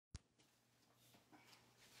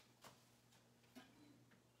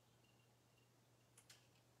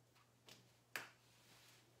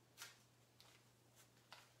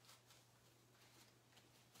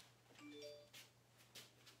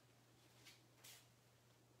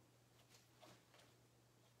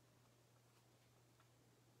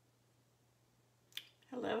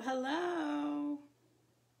Hello, hello.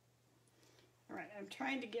 All right, I'm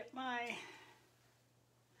trying to get my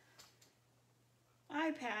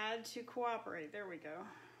iPad to cooperate. There we go.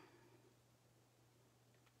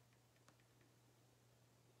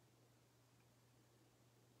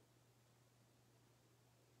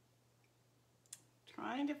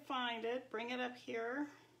 Trying to find it, bring it up here,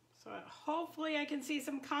 so hopefully I can see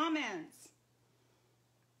some comments.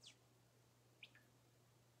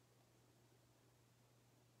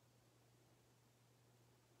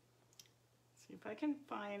 See if I can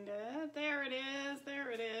find it. There it is, there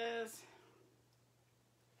it is.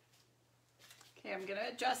 Okay, I'm gonna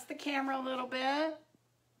adjust the camera a little bit.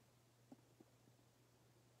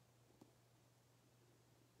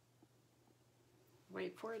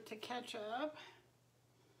 Wait for it to catch up.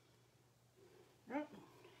 Oh,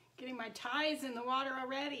 getting my ties in the water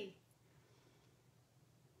already.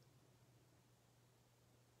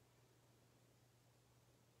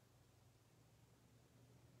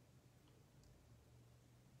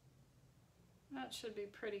 That should be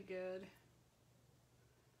pretty good.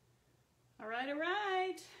 All right, all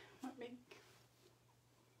right.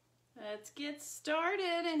 Let's get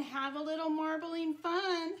started and have a little marbling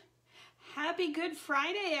fun. Happy Good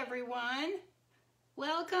Friday, everyone.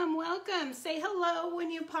 Welcome, welcome. Say hello when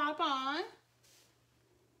you pop on.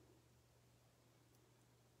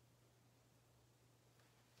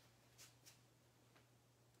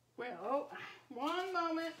 Well, one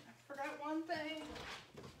moment. I forgot one thing.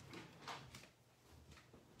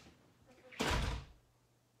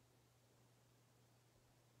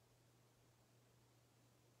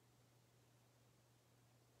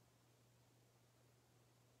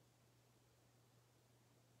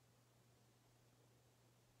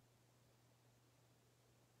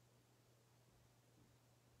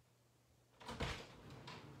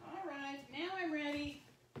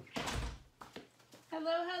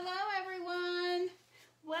 Hello, hello, everyone.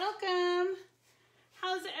 Welcome.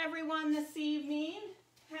 How's everyone this evening?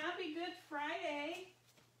 Happy Good Friday.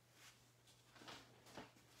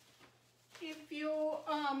 If you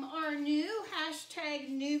are new, hashtag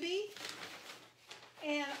newbie.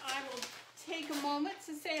 And I will take a moment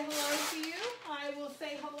to say hello to you. I will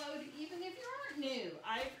say hello to even if you aren't new.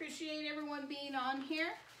 I appreciate everyone being on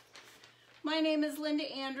here. My name is Linda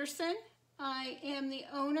Anderson. I am the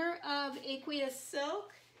owner of Aqueous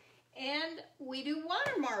Silk, and we do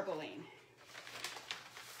water marbling.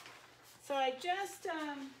 So I just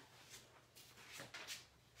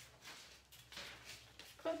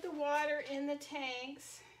put the water in the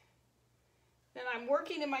tanks. Then I'm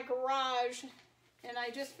working in my garage, and I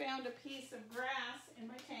just found a piece of grass in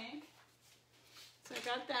my tank. So I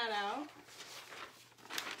got that out.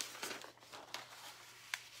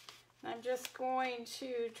 I'm just going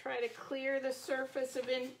to try to clear the surface of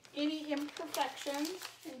any imperfections,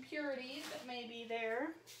 impurities that may be there.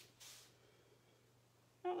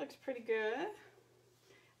 That looks pretty good.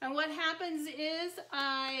 And what happens is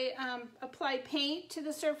I apply paint to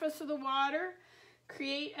the surface of the water,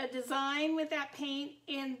 create a design with that paint,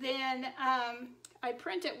 and then I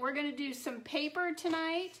print it. We're going to do some paper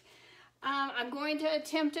tonight. I'm going to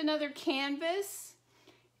attempt another canvas.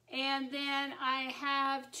 And then I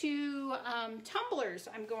have two tumblers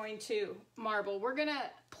I'm going to marble. We're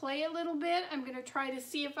gonna play a little bit. I'm gonna try to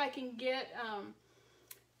see if I can get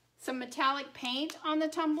some metallic paint on the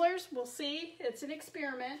tumblers. We'll see, it's an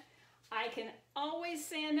experiment. I can always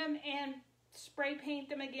sand them and spray paint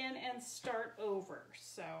them again and start over.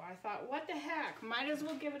 So I thought, what the heck, might as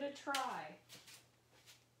well give it a try.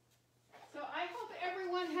 So I hope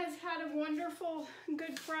everyone has had a wonderful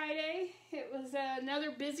Good Friday. It was another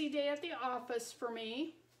busy day at the office for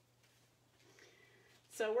me.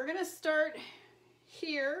 So we're gonna start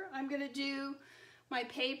here. I'm gonna do my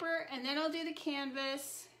paper, and then I'll do the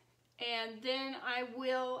canvas, and then I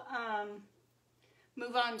will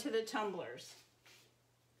move on to the tumblers.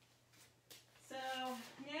 So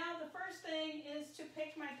now the first thing is to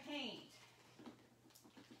pick my paint.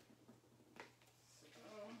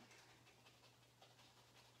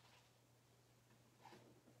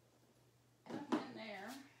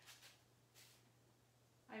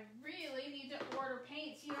 I really need to order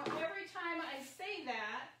paints. You know, every time I say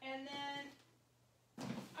that, and then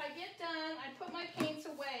I get done, I put my paints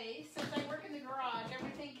away. Since I work in the garage,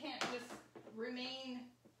 everything can't just remain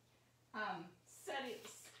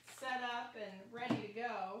set up and ready to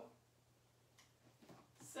go.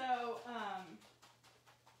 So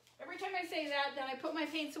every time I say that, then I put my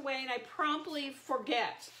paints away, and I promptly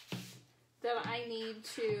forget that I need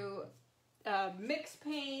to mix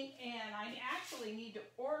paint, and I actually need to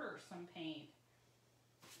order some paint.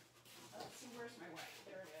 Let's see, where's my white?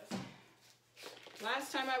 There it is.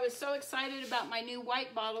 Last time I was so excited about my new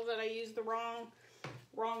white bottle that I used the wrong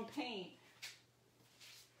paint.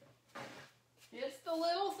 It's the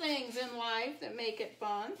little things in life that make it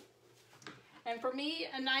fun. And for me,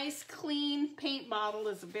 a nice clean paint bottle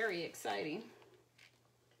is very exciting.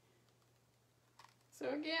 So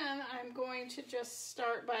again, I'm going to just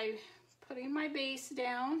start by putting my base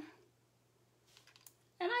down.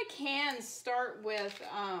 And I can start with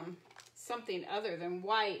something other than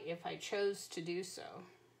white if I chose to do so.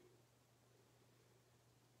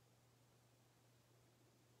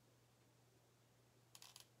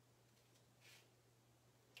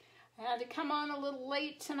 I had to come on a little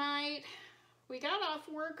late tonight. We got off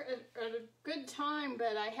work at a good time,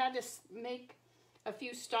 but I had to make a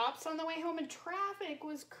few stops on the way home, and traffic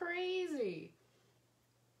was crazy.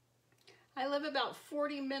 I live about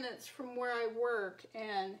 40 minutes from where I work,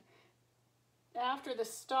 and after the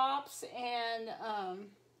stops and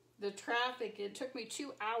the traffic, it took me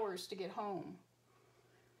 2 hours to get home.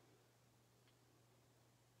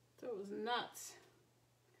 So it was nuts.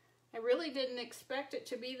 I really didn't expect it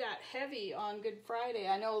to be that heavy on Good Friday.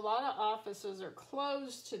 I know a lot of offices are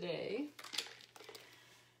closed today.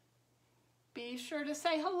 Be sure to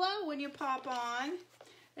say hello when you pop on.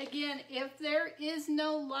 Again, if there is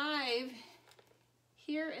no live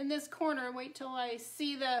here in this corner, wait till I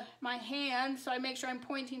see my hand so I make sure I'm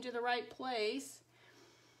pointing to the right place.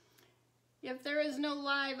 If there is no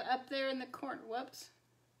live up there in the corner, whoops.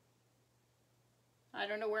 I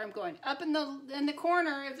don't know where I'm going. Up in the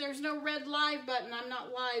corner, if there's no red live button, I'm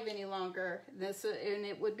not live any longer. And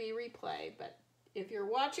it would be replay. But if you're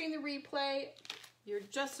watching the replay, you're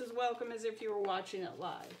just as welcome as if you were watching it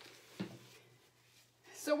live.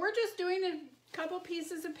 So we're just doing a couple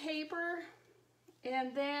pieces of paper,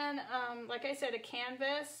 and then, like I said, a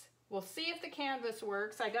canvas. We'll see if the canvas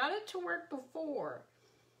works. I got it to work before.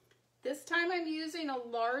 This time I'm using a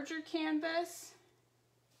larger canvas.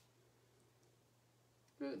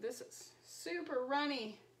 Ooh, this is super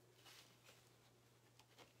runny.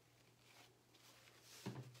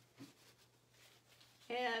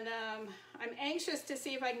 And I'm anxious to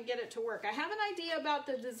see if I can get it to work. I have an idea about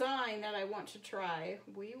the design that I want to try.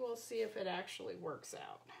 We will see if it actually works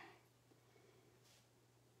out.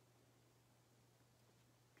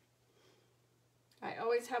 I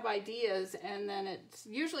always have ideas, and then it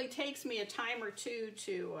usually takes me a time or two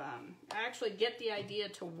to actually get the idea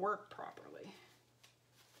to work properly.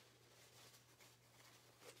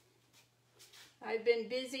 I've been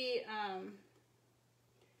busy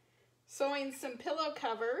sewing some pillow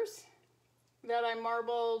covers that I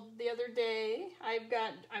marbled the other day. I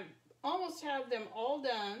almost have them all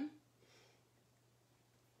done.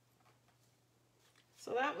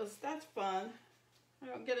 So that's fun. I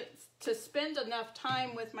don't get it to spend enough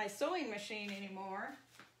time with my sewing machine anymore.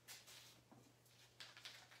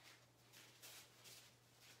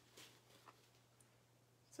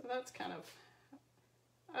 So that's kind of,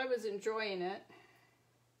 I was enjoying it.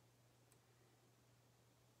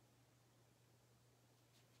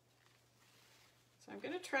 So I'm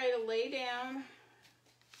going to try to lay down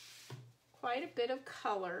quite a bit of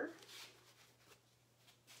color.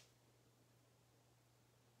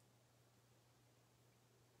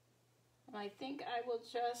 And I think I will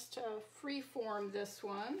just freeform this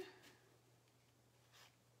one.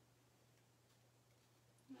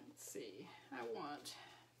 Let's see, I want,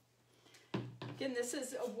 again, this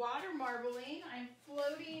is a water marbling. I'm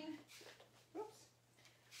floating, whoops,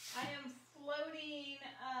 I am floating,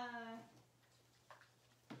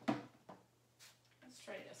 let's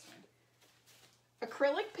try this one.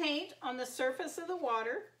 Acrylic paint on the surface of the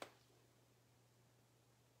water.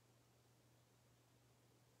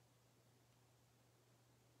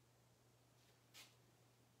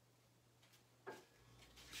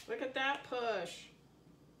 Look at that push.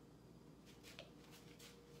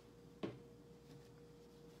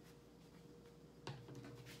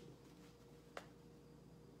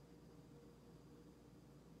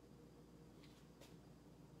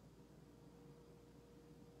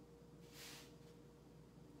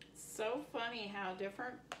 So funny how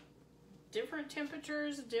different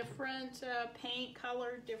temperatures, different paint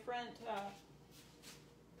color, different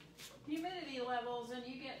humidity levels, and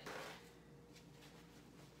you get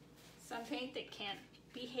some paint that can't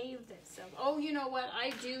behave itself. Oh, you know what? I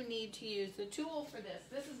do need to use the tool for this.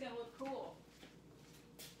 This is going to look cool.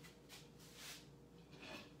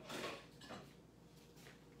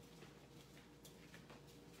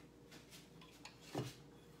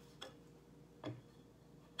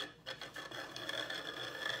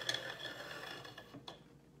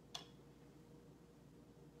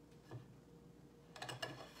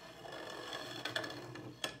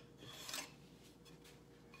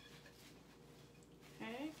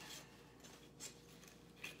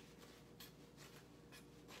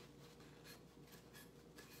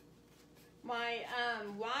 My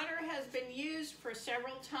water has been used for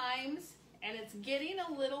several times and it's getting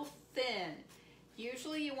a little thin.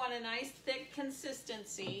 Usually you want a nice thick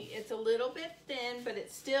consistency. It's a little bit thin, but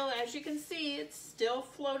it's still, as you can see, it's still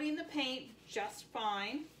floating the paint just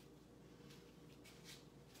fine.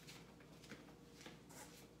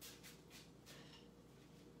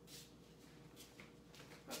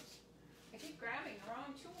 Oops, I keep grabbing the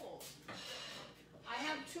wrong tools. I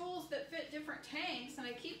have tools that fit different tanks and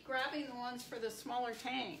I keep grabbing the ones for the smaller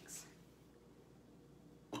tanks.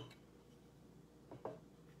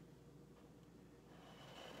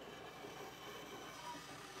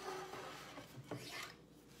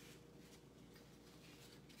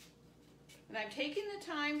 And I'm taking the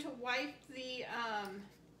time to wipe the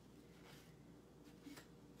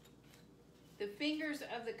fingers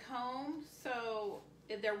of the comb so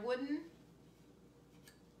they're wooden,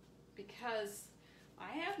 because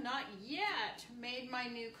I have not yet made my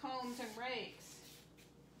new combs and rakes.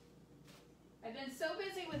 I've been so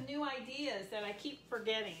busy with new ideas that I keep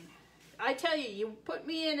forgetting. I tell you, you put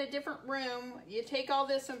me in a different room, you take all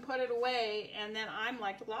this and put it away, and then I'm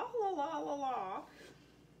like, la la la la la.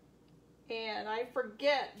 And I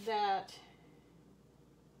forget that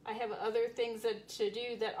I have other things to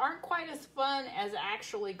do that aren't quite as fun as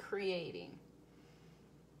actually creating.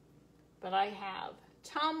 But I have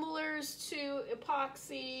tumblers to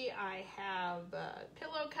epoxy, I have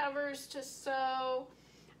pillow covers to sew,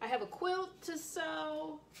 I have a quilt to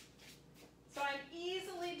sew. So I'm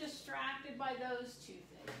easily distracted by those two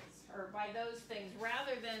things, or by those things,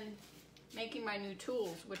 rather than making my new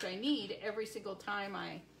tools, which I need every single time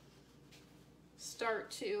I start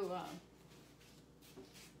to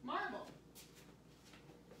marble.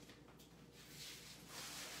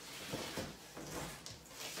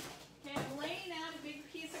 Okay, I'm laying out a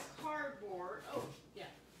big piece of cardboard. Oh, yeah,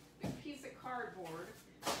 big piece of cardboard.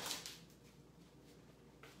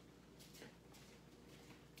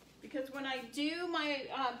 Because when I do my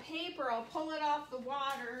paper, I'll pull it off the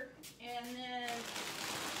water and then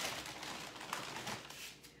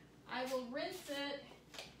I will rinse it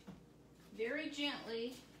very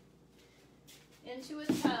gently into a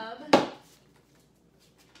tub,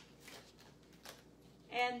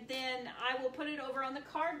 and then I will put it over on the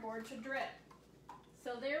cardboard to drip.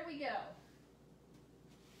 So there we go.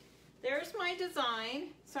 There's my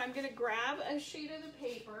design. So I'm going to grab a sheet of the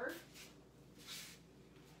paper.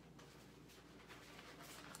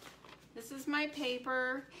 This is my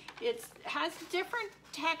paper. It has different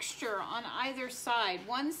texture on either side.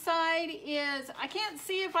 One side is, I can't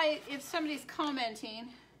see if somebody's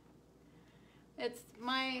commenting. It's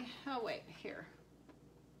my, oh wait, here.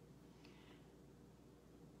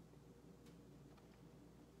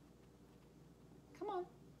 Come on.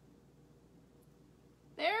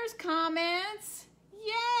 There's comments.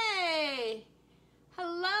 Yay!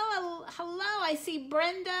 Hello, hello. I see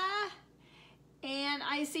Brenda. And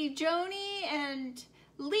I see Joni and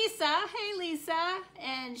Lisa. Hey, Lisa.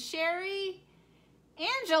 And Sherry.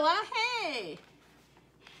 Angela. Hey.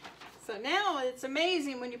 So now it's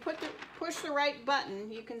amazing when you push the right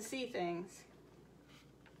button, you can see things.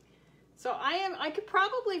 So I could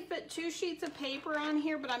probably fit 2 sheets of paper on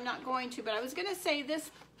here, but I'm not going to. But I was going to say this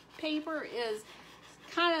paper is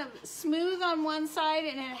kind of smooth on one side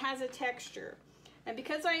and it has a texture. And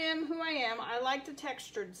because I am who I am, I like the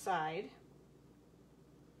textured side.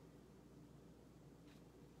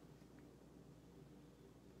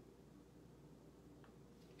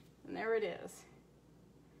 And there it is.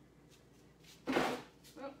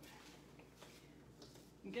 Oh.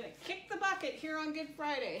 I'm gonna kick the bucket here on Good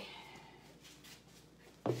Friday.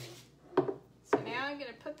 So now I'm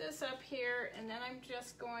gonna put this up here and then I'm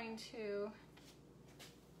just going to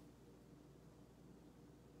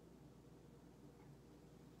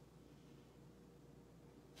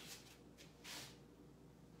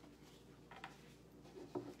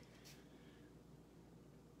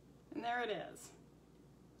and there it is.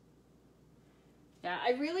 Yeah,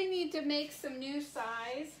 I really need to make some new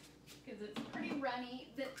size because it's pretty runny.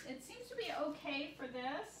 It seems to be okay for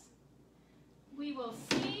this. We will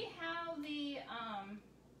see how I'm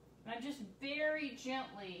just very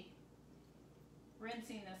gently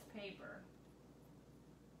rinsing this paper.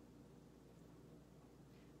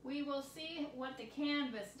 We will see what the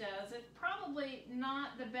canvas does. It's probably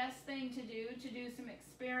not the best thing to do some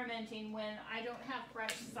experimenting when I don't have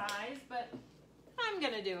fresh size, but I'm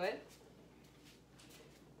gonna do it.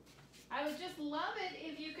 I would just love it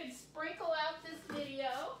if you could sprinkle out this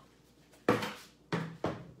video. If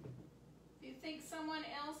you think someone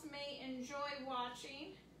else may enjoy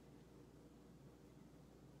watching.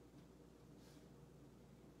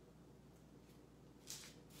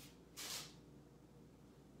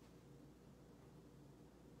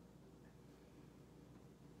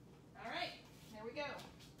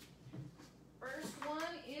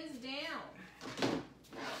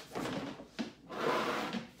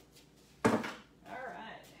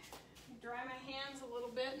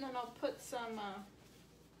 I'll put some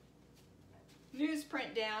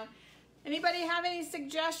newsprint down. Anybody have any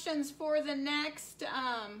suggestions for the next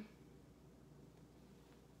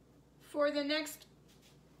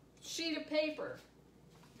sheet of paper?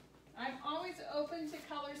 I'm always open to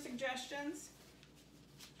color suggestions.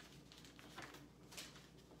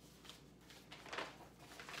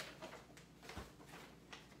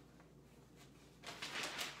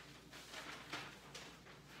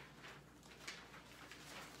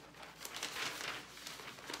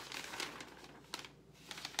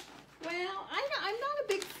 Well, I'm not a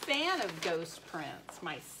big fan of ghost prints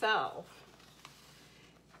myself.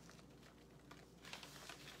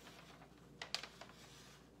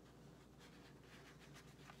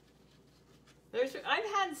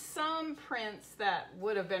 I've had some prints that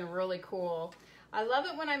would have been really cool. I love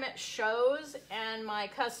it when I'm at shows and my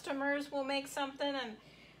customers will make something, and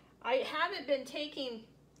I haven't been taking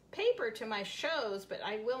paper to my shows, but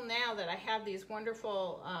I will now that I have these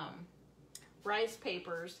wonderful rice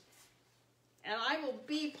papers. And I will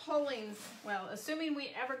be pulling, well, assuming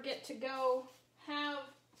we ever get to go have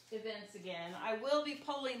events again, I will be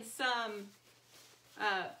pulling some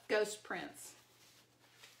ghost prints.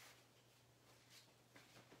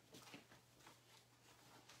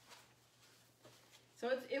 So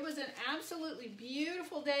it was an absolutely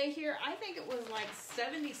beautiful day here. I think it was like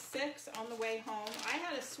 76 on the way home. I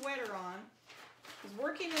had a sweater on. I was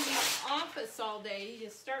working in the office all day. You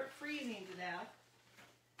just start freezing to death.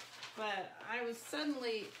 But I was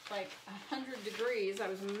suddenly like 100 degrees. I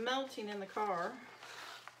was melting in the car.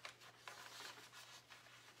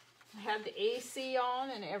 I had the AC on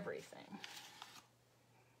and everything.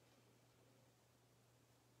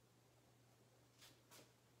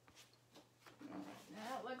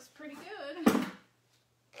 That looks pretty good.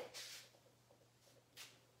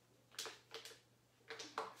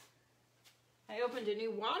 I opened a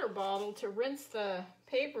new water bottle to rinse the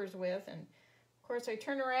papers with, and of course I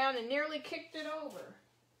turned around and nearly kicked it over.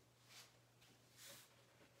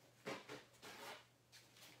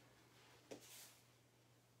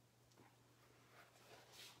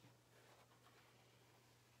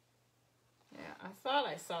 Yeah, I thought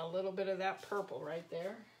I saw a little bit of that purple right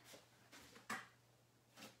there.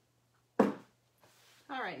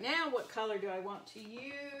 All right, now what color do I want to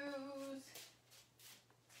use?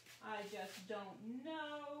 I just don't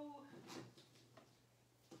know.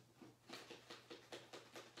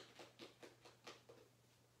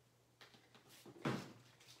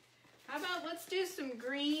 How about let's do some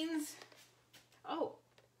greens? Oh,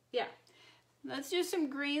 yeah. Let's do some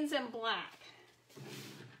greens and black.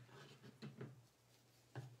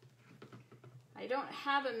 I don't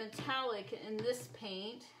have a metallic in this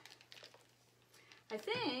paint. I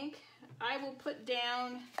think I will put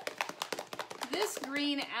down this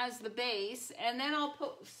green as the base, and then I'll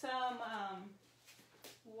put some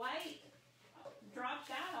white, drop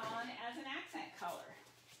that on as an accent color,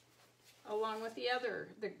 along with the other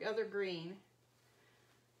green.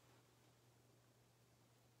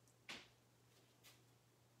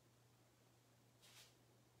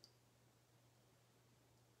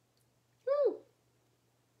 Woo!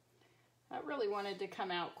 That really wanted to come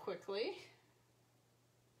out quickly.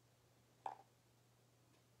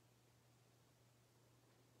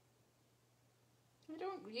 I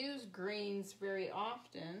don't use greens very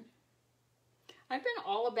often. I've been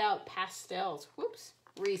all about pastels,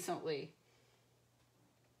 recently.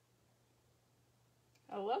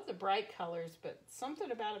 I love the bright colors, but something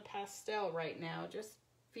about a pastel right now just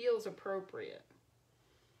feels appropriate.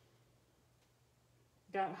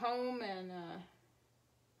 Got home and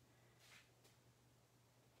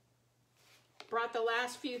brought the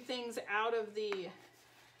last few things out of the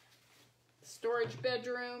storage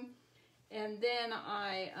bedroom. And then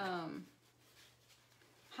I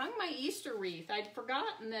hung my Easter wreath. I'd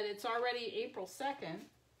forgotten that it's already April 2nd.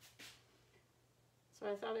 So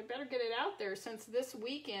I thought I'd better get it out there since this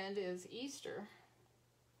weekend is Easter.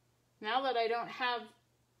 Now that I don't have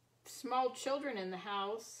small children in the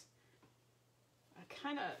house, I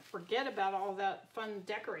kind of forget about all that fun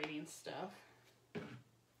decorating stuff.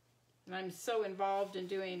 And I'm so involved in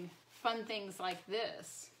doing fun things like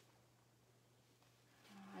this.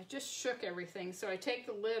 I just shook everything, so I take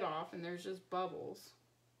the lid off and there's just bubbles.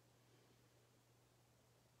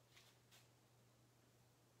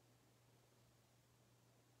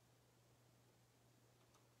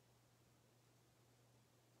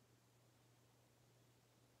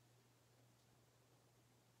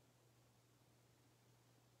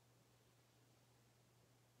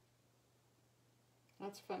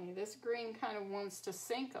 That's funny. This green kind of wants to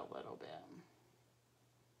sink a little bit.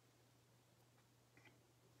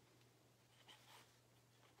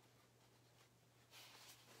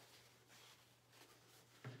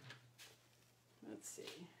 Let's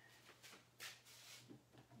see.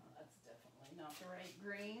 Well, that's definitely not the right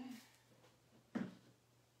green.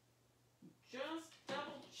 Just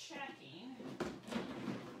double checking.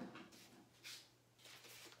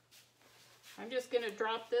 I'm just going to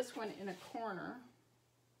drop this one in a corner.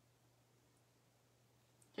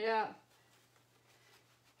 Yeah.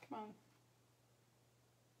 Come on.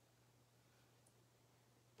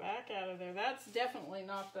 Back out of there. That's definitely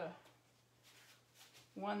not the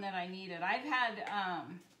one that I needed. I've had,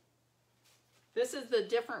 this is the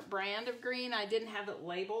different brand of green. I didn't have it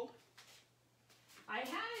labeled. I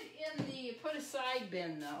had it in the put aside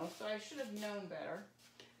bin though, so I should have known better.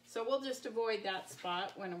 So we'll just avoid that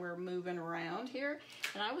spot when we're moving around here.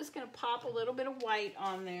 And I was going to pop a little bit of white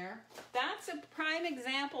on there. That's a prime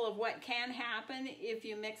example of what can happen if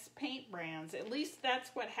you mix paint brands. At least that's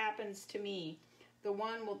what happens to me. The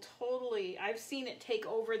one will totally, I've seen it take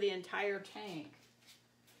over the entire tank.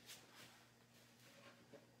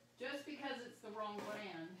 Just because it's the wrong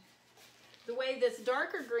brand. The way this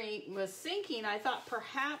darker green was sinking, I thought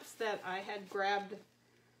perhaps that I had grabbed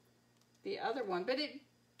the other one, but it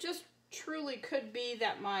just truly could be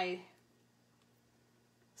that my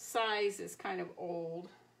size is kind of old.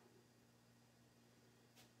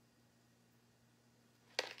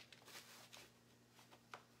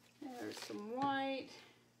 There's some white.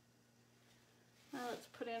 Now let's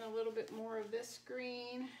put in a little bit more of this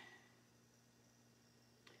green.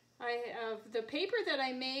 I have the paper that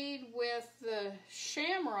I made with the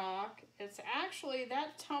shamrock. It's actually,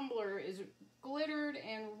 that tumbler is glittered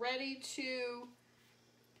and ready to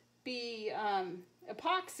be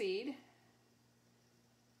epoxied.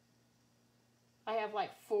 I have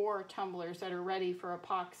like 4 tumblers that are ready for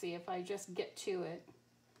epoxy if I just get to it.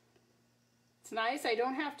 It's nice. I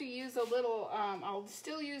don't have to use a little, I'll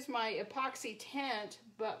still use my epoxy tent,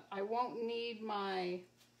 but I won't need my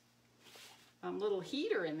little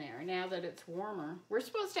heater in there now that it's warmer. We're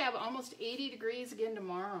supposed to have almost 80 degrees again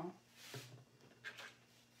tomorrow.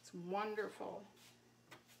 It's wonderful.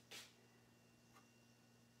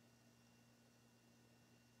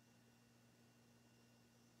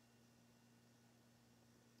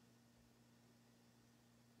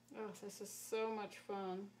 Oh, this is so much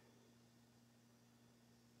fun.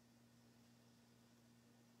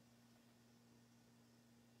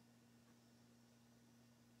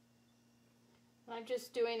 I'm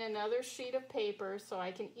just doing another sheet of paper so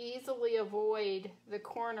I can easily avoid the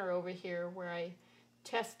corner over here where I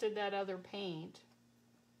tested that other paint.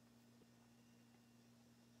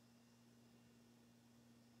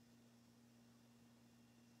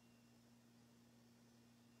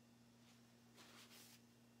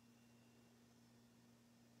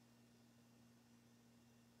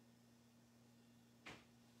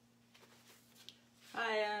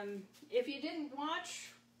 If you didn't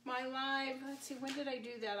watch my live, let's see, when did I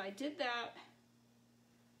do that? I did that,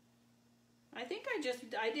 I think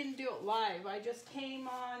I didn't do it live. I just came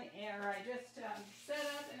on, or I just set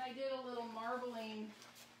up and I did a little marbling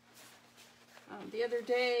the other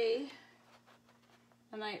day,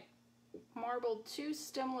 and I marbled 2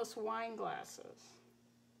 stemless wine glasses.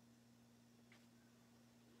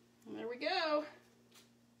 And there we go.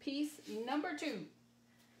 Piece number 2.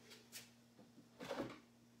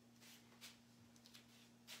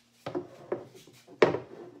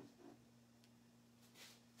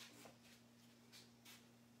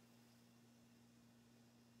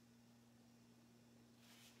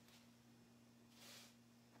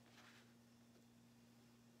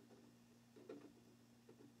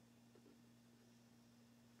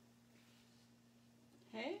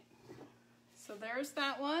 Okay, so there's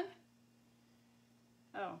that one.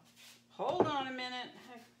 Oh, hold on a minute.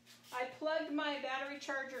 I plugged my battery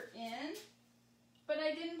charger in, but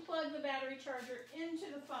I didn't plug the battery charger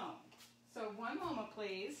into the phone. So one moment,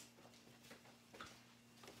 please.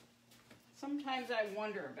 Sometimes I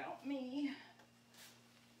wonder about me.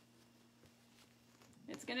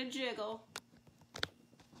 It's gonna jiggle.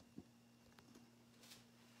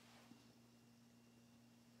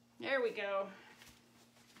 There we go.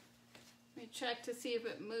 Let me check to see if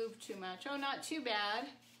it moved too much. Oh, not too bad.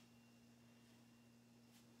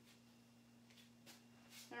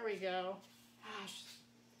 There we go. Gosh,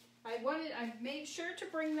 I made sure to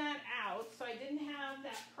bring that out so I didn't have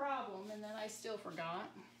that problem, and then I still forgot.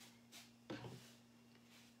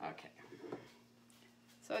 Okay.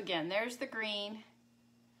 So again, there's the green,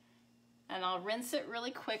 and I'll rinse it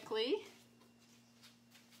really quickly.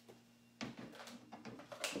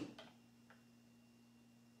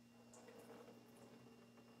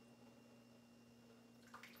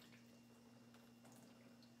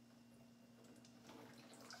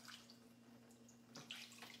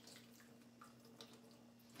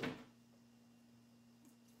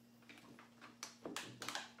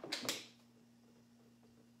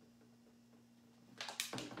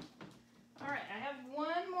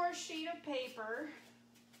 of paper.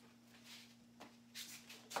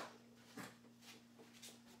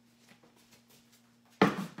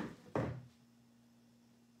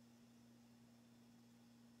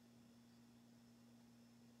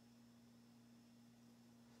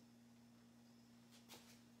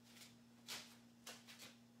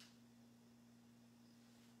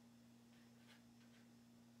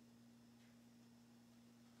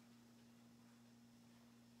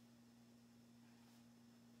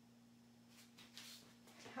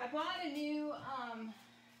 I bought a new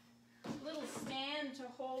little stand to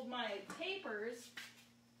hold my papers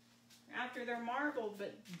after they're marbled,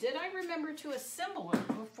 but did I remember to assemble it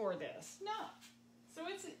before this? No. So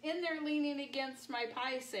it's in there leaning against my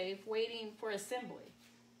pie safe waiting for assembly.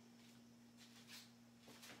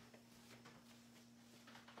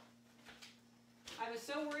 I was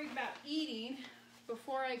so worried about eating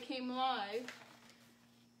before I came live.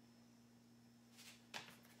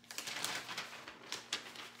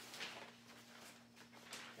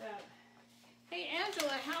 Hey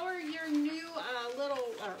Angela, how are your new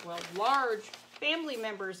large family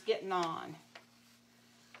members getting on?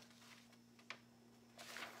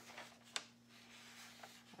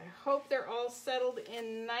 I hope they're all settled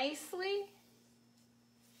in nicely.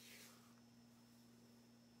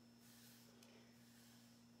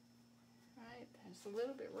 All right, there's a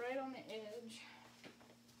little bit right on the edge.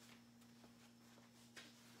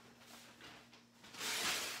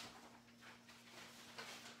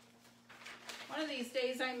 One of these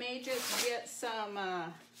days I may just get some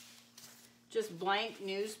just blank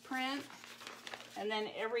newsprint, and then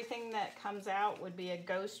everything that comes out would be a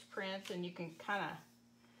ghost print, and you can kind of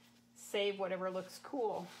save whatever looks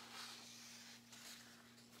cool.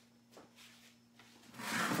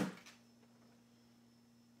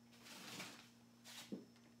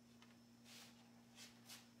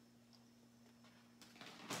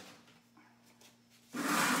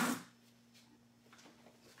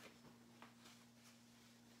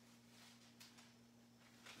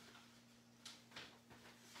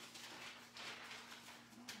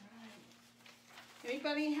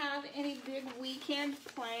 Anybody have any big weekend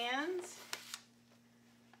plans?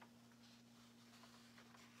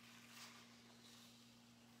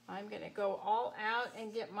 I'm gonna go all out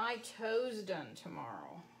and get my toes done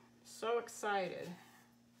tomorrow. So excited.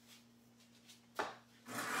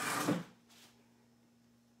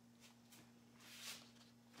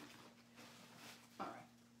 All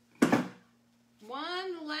right.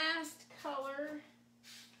 One last color.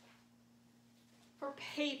 For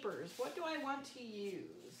papers, what do I want to use?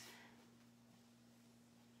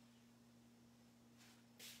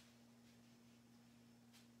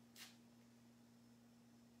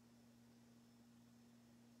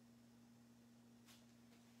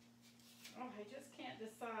 Oh, I just can't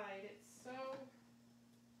decide. It's so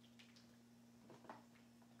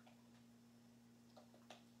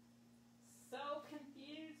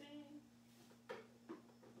confusing.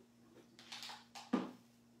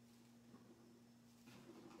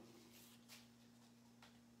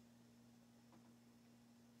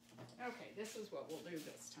 Okay, this is what we'll do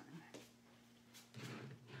this time.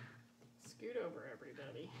 Scoot over,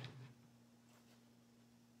 everybody.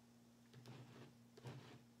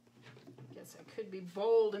 Guess I could be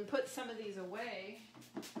bold and put some of these away.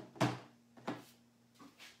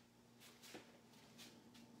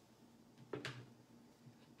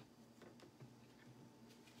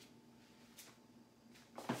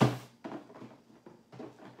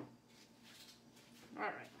 All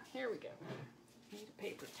right, here we go. Need a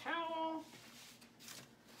paper towel.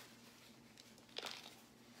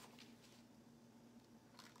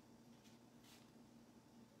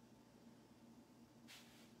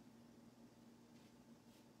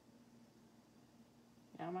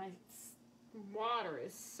 Now my water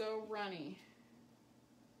is so runny.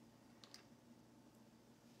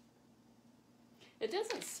 It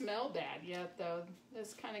doesn't smell bad yet though.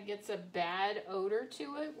 This kind of gets a bad odor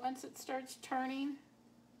to it once it starts turning.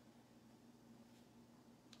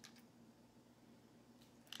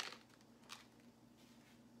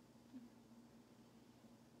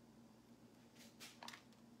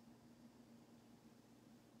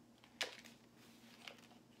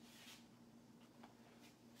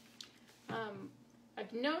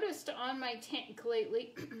 I've noticed on my tank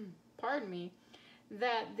lately, pardon me,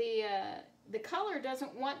 that the color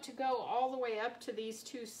doesn't want to go all the way up to these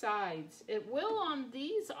two sides. It will on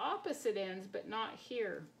these opposite ends, but not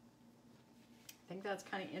here. I think that's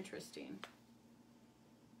kind of interesting.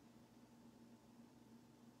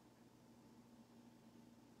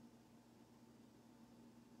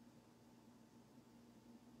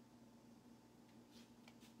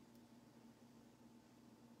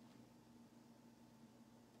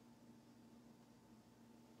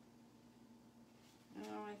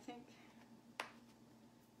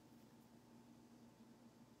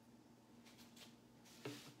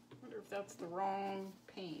 that's the wrong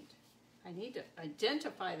paint. I need to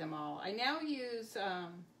identify them all. I now use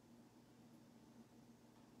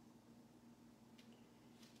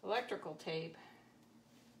electrical tape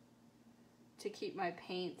to keep my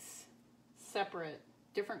paints separate,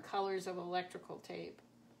 different colors of electrical tape.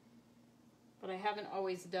 But I haven't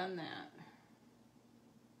always done that.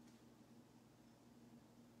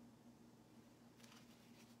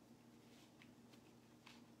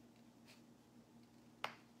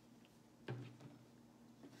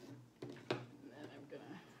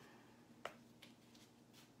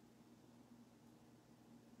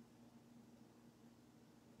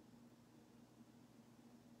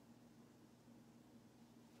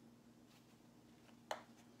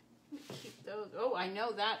 Oh, I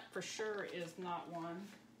know that for sure is not one.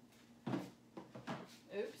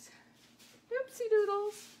 Oops. Oopsie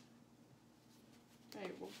doodles.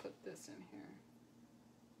 Okay, we'll put this in here.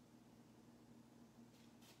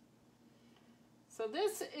 So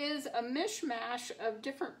this is a mishmash of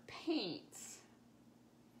different paints.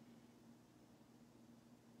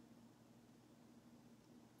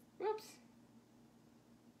 Whoops.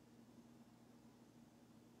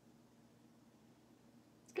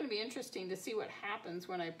 It's going to be interesting to see what happens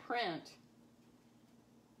when I print.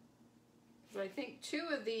 Because I think two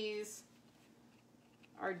of these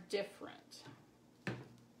are different.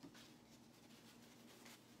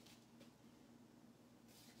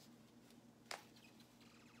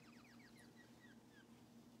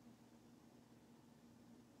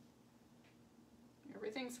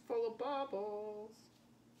 Everything's full of bubbles.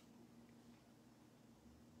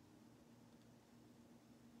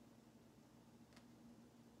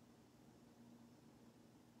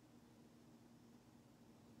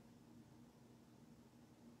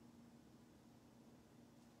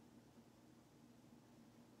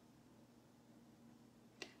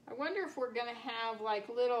 I wonder if we're going to have like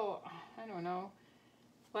little, I don't know,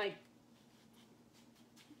 like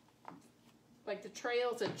the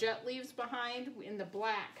trails that Jet leaves behind in the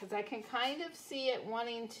black, because I can kind of see it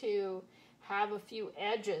wanting to have a few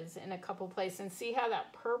edges in a couple places. And see how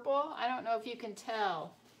that purple, I don't know if you can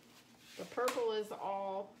tell, the purple is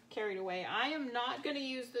all carried away. I am not going to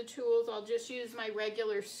use the tools. I'll just use my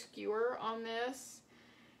regular skewer on this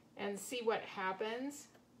and see what happens.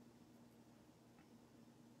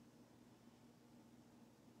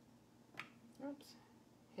 Oops,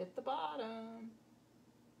 hit the bottom.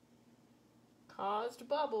 Caused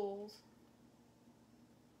bubbles.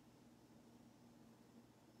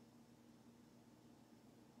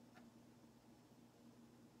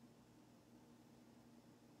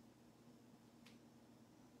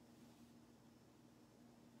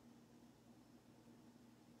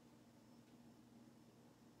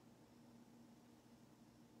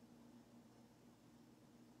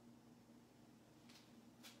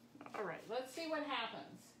 All right, let's see what happens.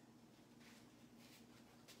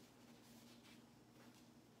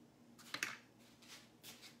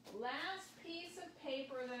 Last piece of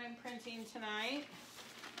paper that I'm printing tonight.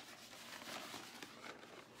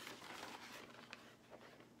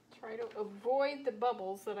 Try to avoid the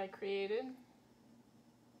bubbles that I created.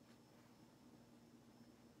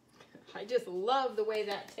 I just love the way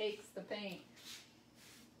that takes the paint.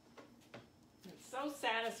 It's so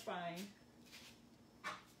satisfying.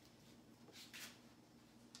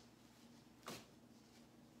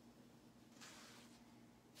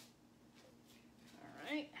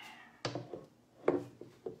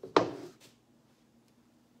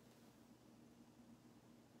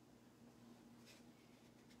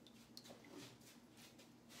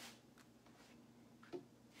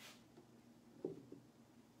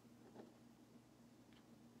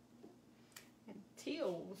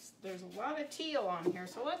 Teals, there's a lot of teal on here,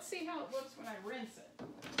 so let's see how it looks when I rinse it.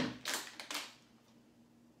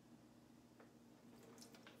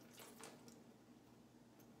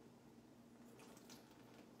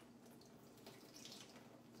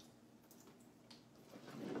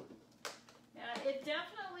 Now, it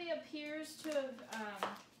definitely appears to have,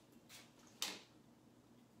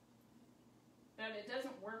 that it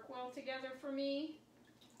doesn't work well together for me.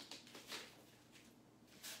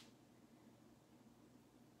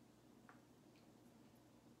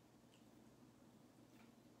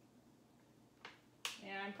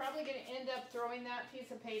 I'm probably going to end up throwing that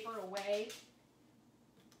piece of paper away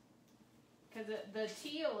because the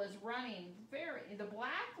teal is running the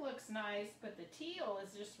black looks nice, but the teal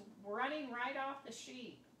is just running right off the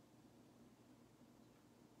sheet.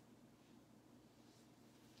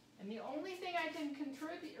 And the only thing I can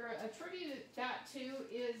contribute or attribute that to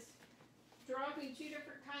is dropping two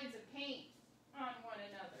different kinds of paint on one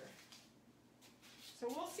another. So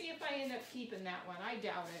we'll see if I end up keeping that one. I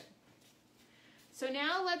doubt it. So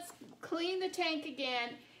now let's clean the tank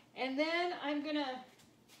again, and then I'm gonna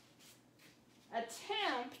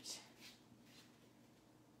attempt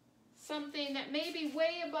something that may be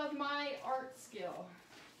way above my art skill.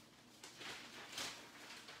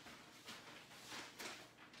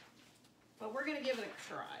 But we're gonna give it a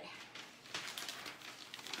try.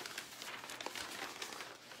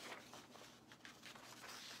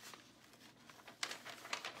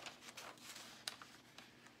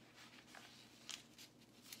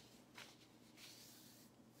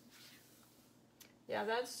 Yeah,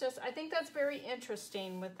 that's just, I think that's very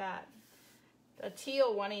interesting with that. The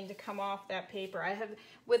teal wanting to come off that paper. I have,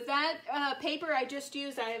 with that paper I just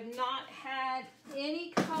used, I have not had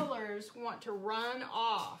any colors want to run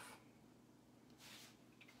off.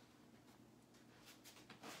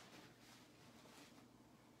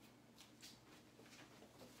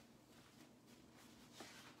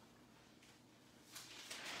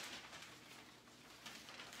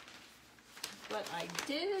 But I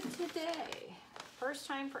did today. First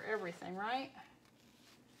time for everything, right?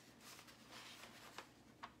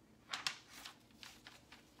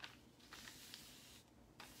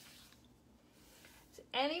 Is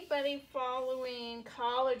anybody following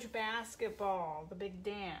college basketball, the big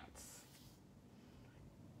dance?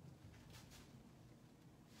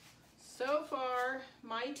 So far,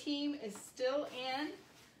 my team is still in.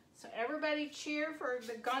 So everybody cheer for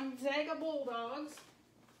the Gonzaga Bulldogs.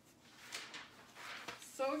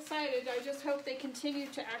 So excited. I just hope they continue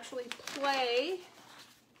to actually play.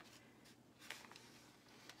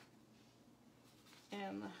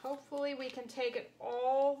 And hopefully we can take it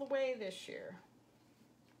all the way this year.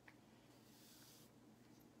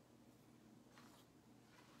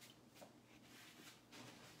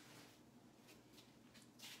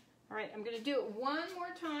 All right, I'm going to do it one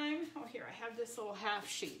more time. Oh, here, I have this little half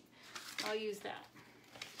sheet. I'll use that.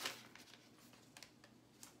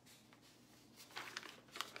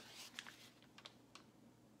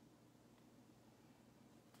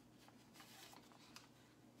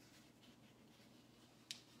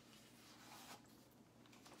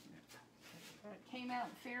 Came out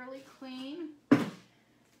fairly clean. Okay,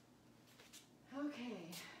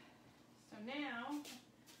 so now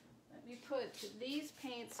let me put these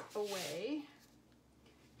paints away,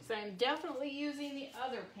 because I'm definitely using the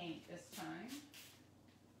other paint this time.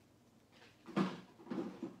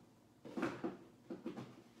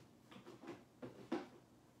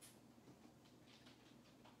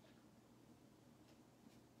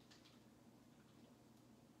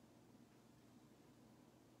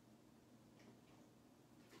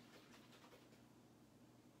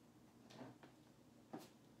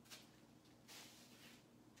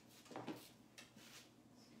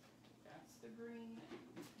 Green,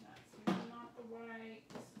 that's not the white,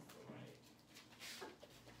 this is the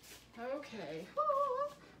white. Okay,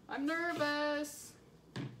 woo, I'm nervous.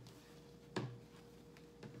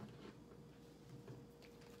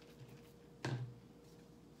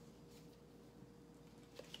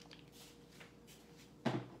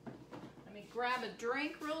 Let me grab a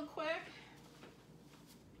drink real quick.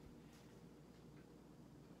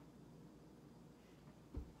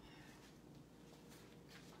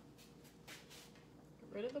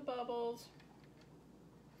 Rid of the bubbles.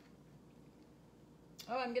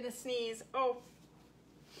 Oh, I'm gonna sneeze. Oh,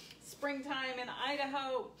 springtime in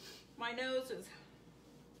Idaho. My nose is,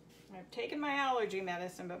 I've taken my allergy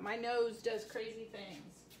medicine, but my nose does crazy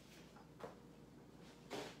things.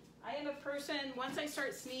 I am a person, once I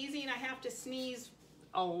start sneezing, I have to sneeze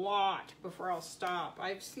a lot before I'll stop.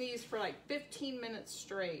 I've sneezed for like 15 minutes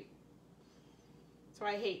straight. So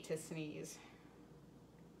I hate to sneeze.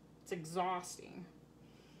 It's exhausting.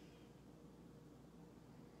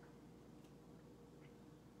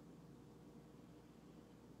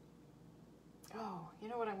 Oh, you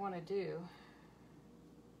know what I want to do?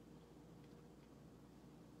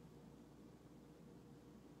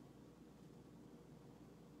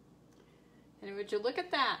 And would you look at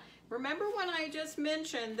that? Remember when I just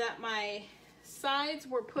mentioned that my sides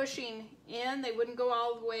were pushing in, they wouldn't go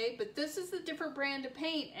all the way, but this is a different brand of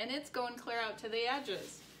paint and it's going clear out to the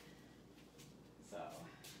edges. So.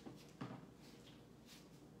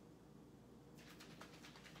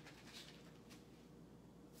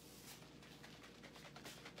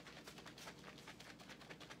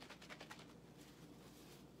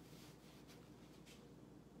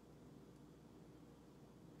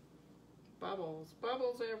 Bubbles,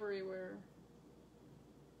 bubbles everywhere.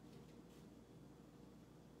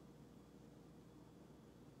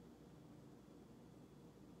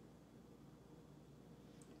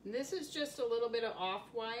 And this is just a little bit of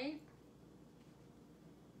off-white.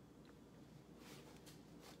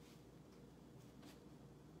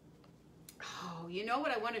 You know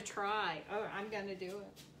what I want to try? Oh, I'm going to do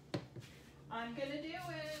it. I'm going to do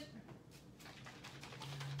it.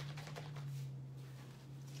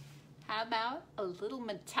 How about a little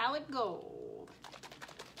metallic gold?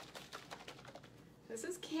 This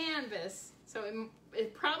is canvas, so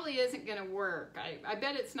it probably isn't going to work. I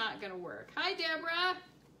bet it's not going to work. Hi, Deborah.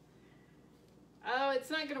 Oh, it's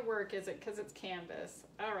not going to work, is it? Because it's canvas.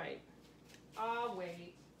 All right. I'll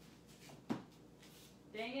wait.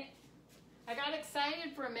 Dang it. I got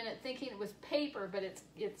excited for a minute thinking it was paper, but it's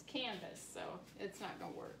canvas, so it's not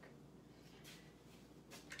going to work.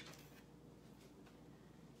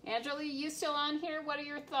 Angela, you still on here? What are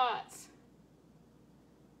your thoughts?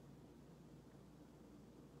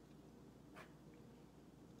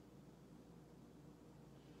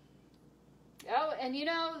 Oh, and you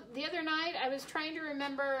know, the other night I was trying to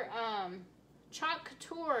remember, chalk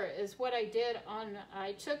couture is what I did on,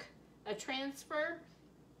 I took a transfer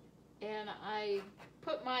and I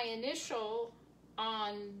put my initial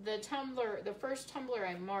on the tumbler, the first tumbler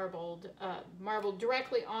I marbled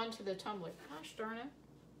directly onto the tumbler. Gosh darn it.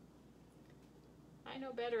 I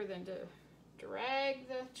know better than to drag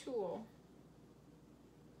the tool.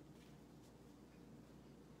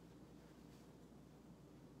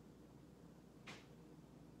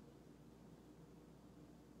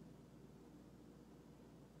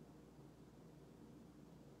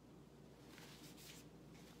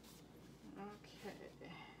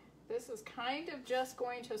 This is kind of just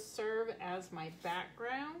going to serve as my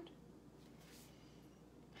background,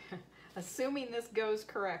 assuming this goes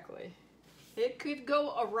correctly. It could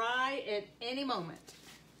go awry at any moment.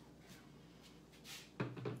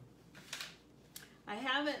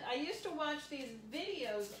 I used to watch these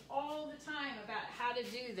videos all the time about how to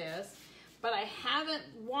do this, but I haven't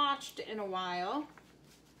watched in a while.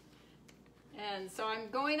 And so I'm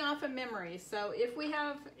going off of memory. So if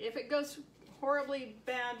it goes horribly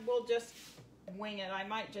bad, we'll just wing it. I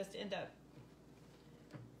might just end up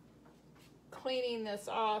cleaning this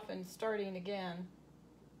off and starting again.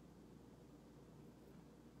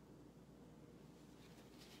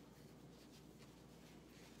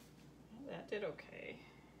 That did okay.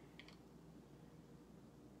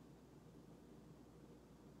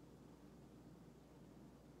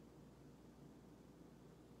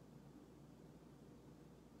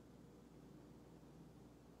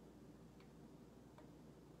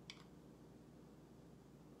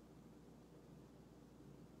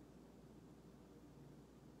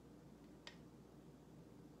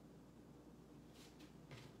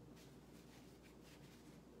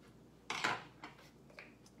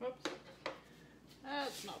 Whoops.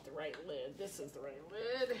 That's not the right lid. This is the right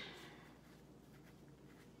lid.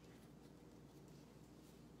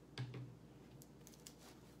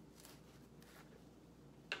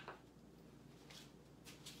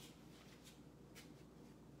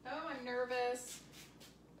 Oh, I'm nervous.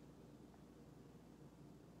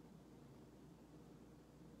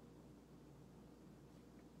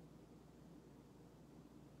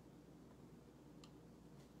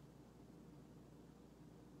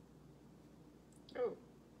 Oh.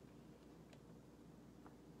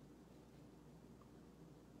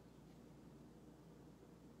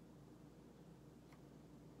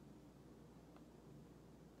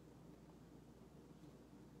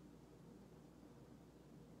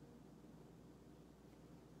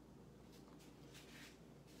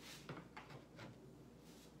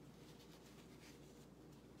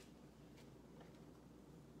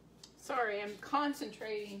 Sorry, I'm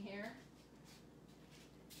concentrating here.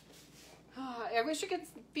 Oh, I wish you could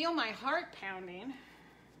feel my heart pounding.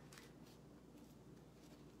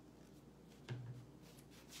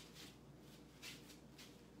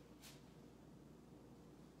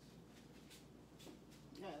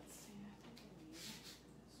 Let's see. I think I need this one.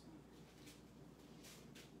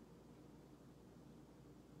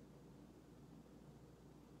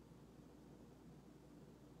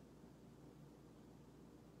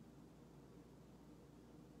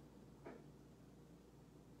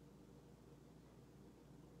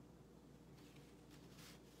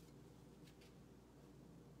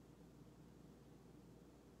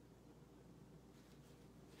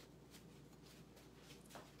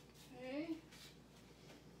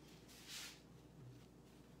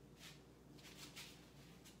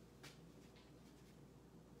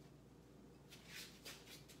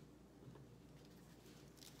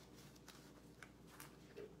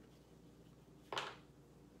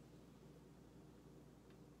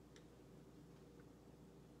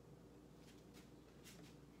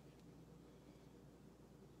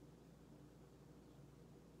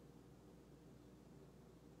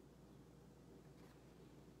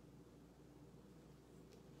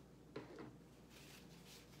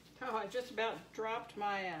 I just about dropped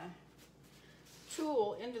my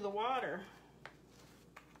tool into the water.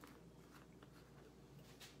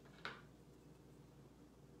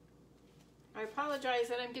 I apologize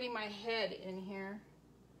that I'm getting my head in here.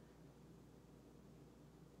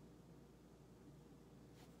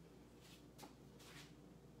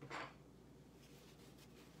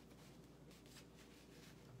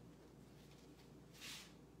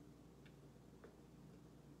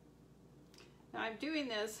 Now I'm doing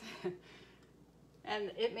this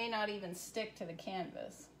and it may not even stick to the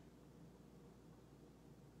canvas.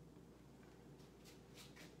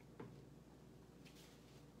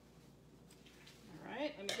 All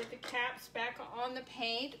right, let me get the caps back on the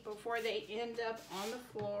paint before they end up on the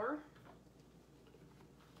floor.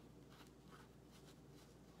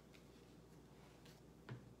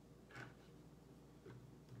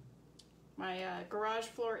 My garage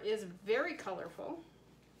floor is very colorful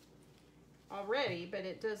already, but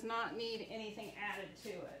it does not need anything added to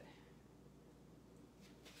it.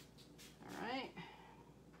 All right.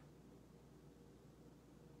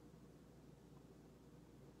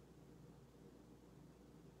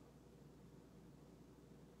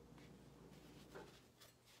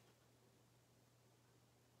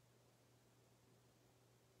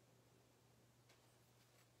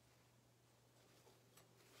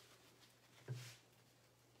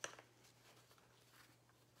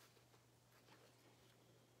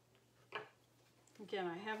 Again,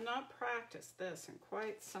 I have not practiced this in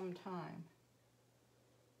quite some time.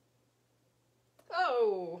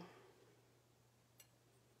 Oh!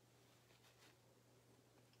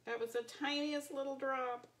 That was the tiniest little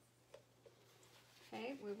drop.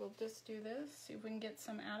 Okay, we will just do this, see if we can get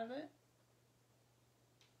some out of it.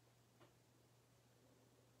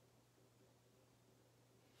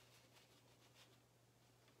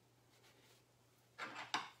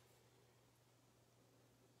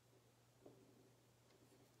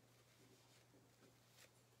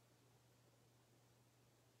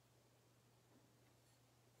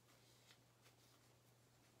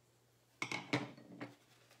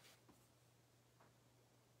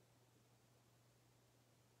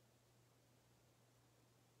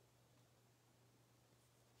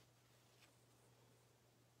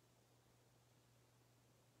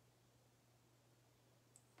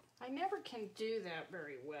 I never can do that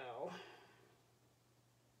very well.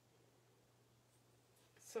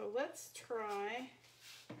 So let's try.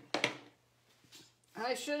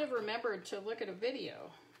 I should have remembered to look at a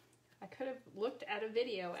video. I could have looked at a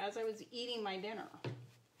video as I was eating my dinner.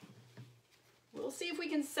 We'll see if we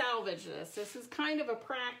can salvage this. This is kind of a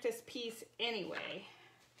practice piece anyway.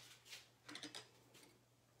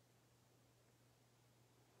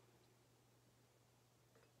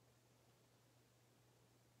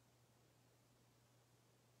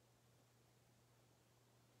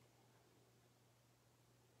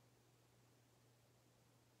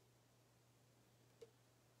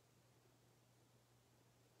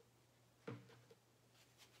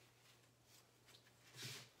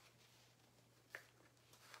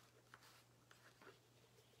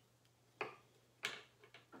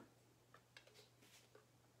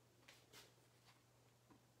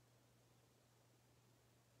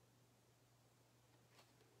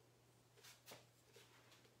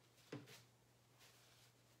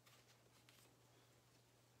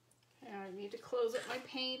 I need to close up my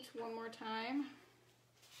paint one more time.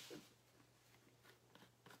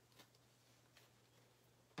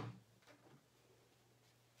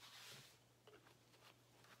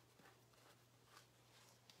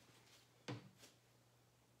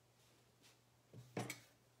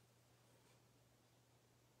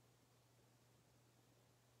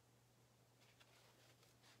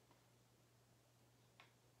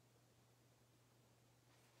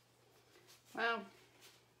 Well,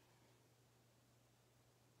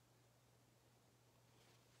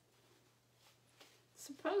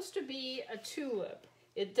 supposed to be a tulip.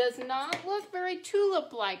 It does not look very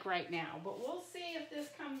tulip-like right now, but we'll see if this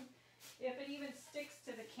comes, if it even sticks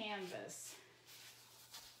to the canvas.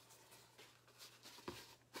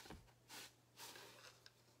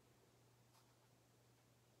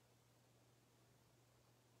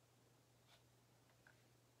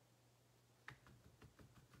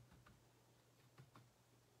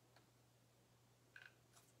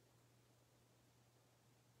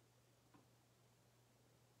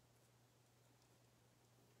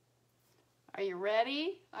 Are you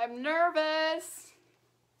ready? I'm nervous.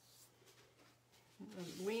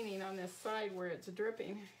 I'm leaning on this side where it's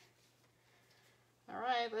dripping. All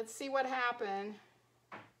right, let's see what happened.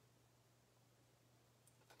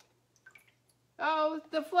 Oh,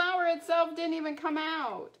 the flower itself didn't even come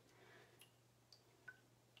out.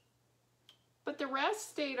 but the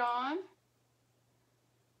rest stayed on.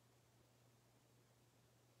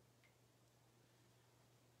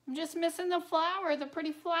 I'm just missing the flower, the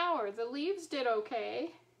pretty flower. The leaves did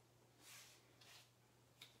okay.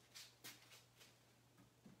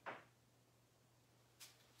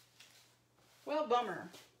 Well, bummer.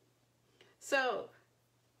 So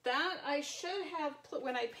that I should have,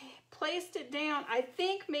 when I placed it down, I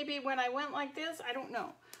think maybe when I went like this, I don't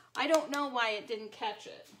know. I don't know why it didn't catch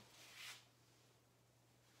it.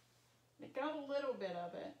 It got a little bit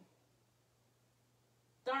of it.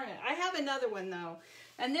 Darn it. I have another one though.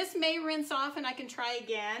 And this may rinse off and I can try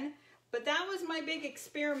again. But that was my big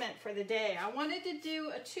experiment for the day. I wanted to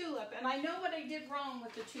do a tulip, and I know what I did wrong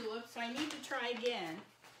with the tulip, so I need to try again.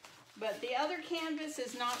 But the other canvas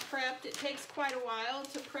is not prepped. It takes quite a while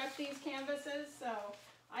to prep these canvases, so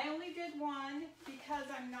I only did one because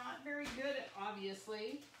I'm not very good at,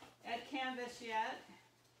 obviously, at canvas yet.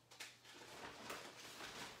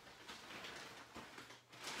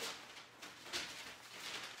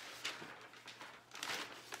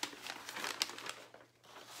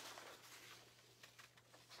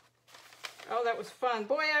 Oh, that was fun.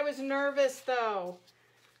 Boy, I was nervous though.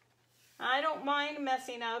 I don't mind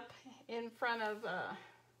messing up in front of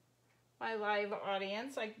my live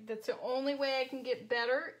audience. That's the only way I can get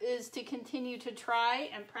better, is to continue to try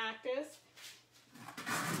and practice.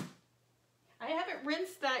 I haven't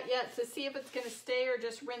rinsed that yet to see if it's going to stay or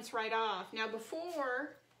just rinse right off. Now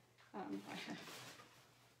before,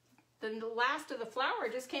 the last of the flower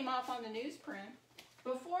just came off on the newsprint.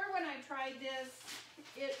 Before, when I tried this,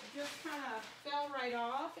 it just kind of fell right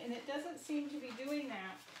off, and it doesn't seem to be doing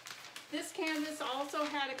that. This canvas also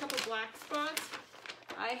had a couple black spots.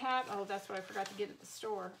 I have, oh, that's what I forgot to get at the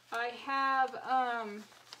store. I have,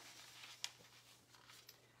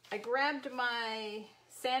 I grabbed my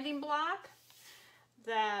sanding block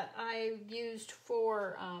that I used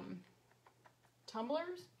for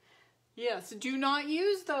tumblers. Yes, do not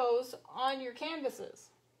use those on your canvases,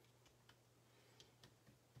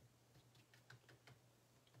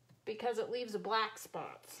 because it leaves black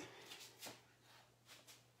spots.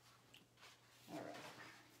 All right.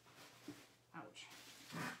 Ouch.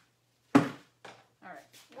 All right.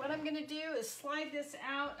 What I'm going to do is slide this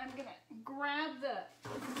out. I'm going to grab the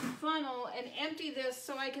funnel and empty this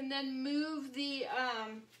so I can then move the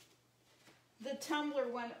tumbler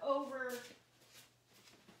one over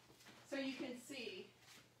so you can see.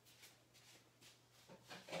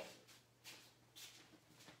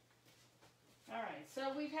 All right,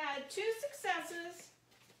 so we've had 2 successes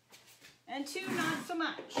and 2 not so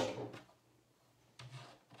much.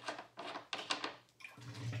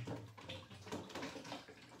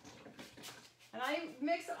 And I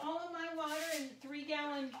mix all of my water in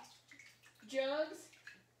 3-gallon jugs.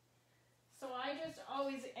 So I just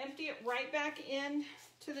always empty it right back in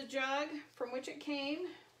to the jug from which it came.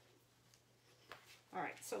 All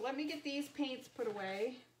right, so let me get these paints put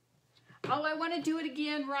away. Oh, I want to do it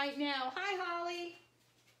again right now. Hi, Holly.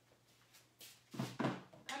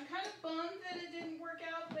 I'm kind of bummed that it didn't work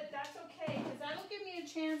out, but that's okay, because that'll give me a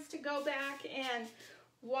chance to go back and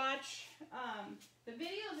watch. The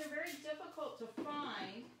videos are very difficult to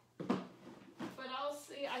find, but I'll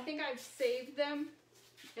see. I think I've saved them,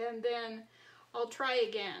 and then I'll try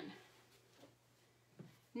again.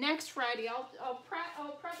 Next Friday, I'll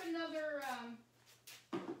prep another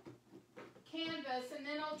canvas, and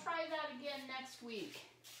then I'll try that again next week.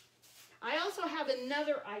 I also have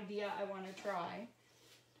another idea I want to try.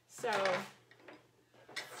 So,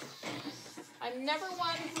 I'm never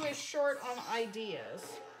one who is short on ideas.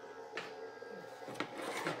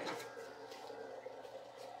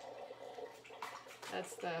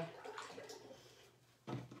 That's the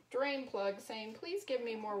drain plug saying, please give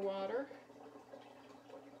me more water.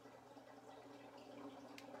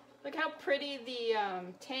 Look how pretty the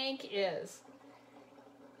tank is.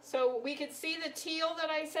 So we could see the teal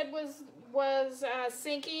that I said was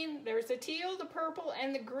sinking. There's the teal, the purple,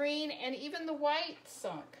 and the green, and even the white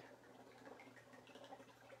sunk.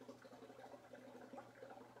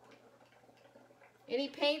 Any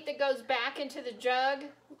paint that goes back into the jug,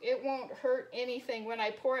 it won't hurt anything when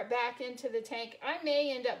I pour it back into the tank. I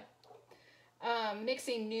may end up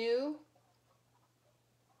mixing new.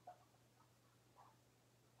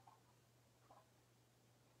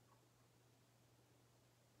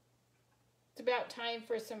 It's about time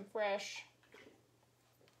for some fresh.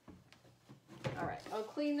 All right, I'll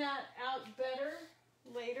clean that out better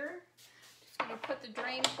later. Just gonna put the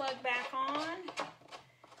drain plug back on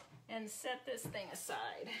and set this thing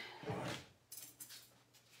aside. All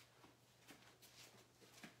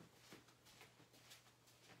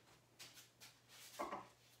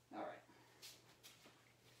right.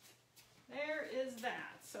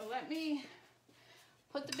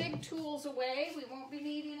 tools away. We won't be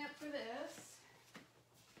needing it for this.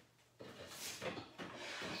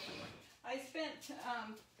 I spent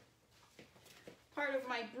part of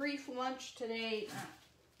my brief lunch today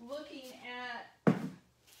looking at,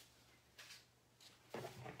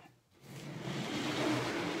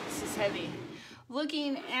 this is heavy,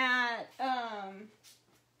 looking at,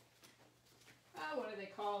 what are they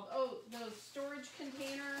called? Oh, those storage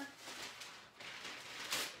container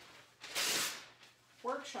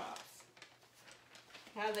workshops.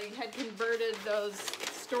 How they had converted those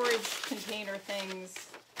storage container things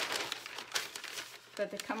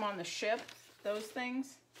that they come on the ship, those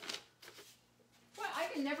things. Well, I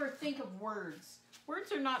can never think of words.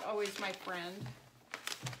 Words are not always my friend.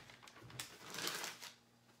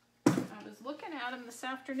 I was looking at them this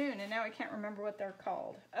afternoon and now I can't remember what they're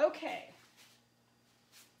called. Okay.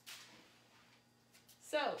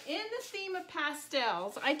 So, in the theme of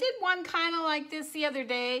pastels, I did one kind of like this the other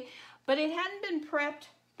day, but it hadn't been prepped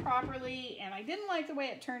properly, and I didn't like the way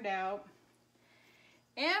it turned out.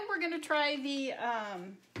 And we're going to try the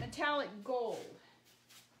metallic gold.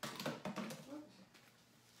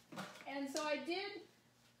 And so I did,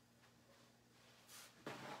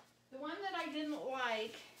 the one that I didn't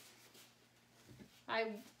like, I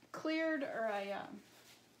cleared, or I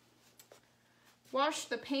washed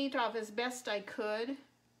the paint off as best I could.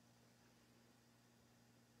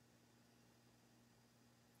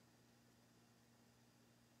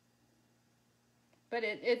 But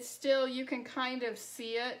it's still, you can kind of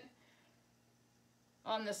see it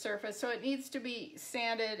on the surface. So it needs to be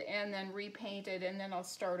sanded and then repainted, and then I'll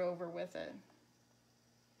start over with it.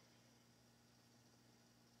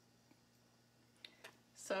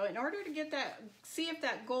 So in order to get that, see if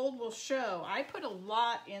that gold will show, I put a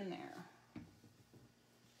lot in there.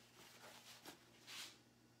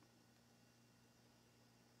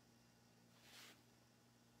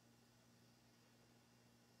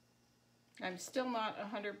 I'm still not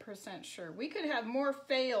 100% sure. We could have more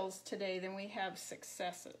fails today than we have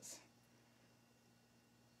successes.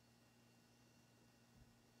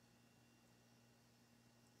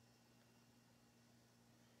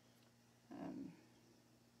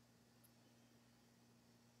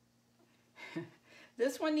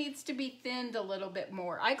 This one needs to be thinned a little bit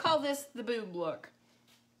more. I call this the boob look.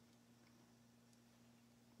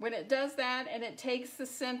 When it does that and it takes the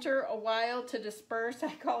center a while to disperse,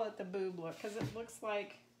 I call it the boob look because it looks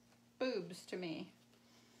like boobs to me.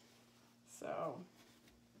 So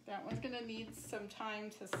that one's going to need some time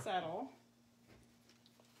to settle.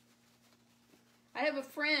 I have a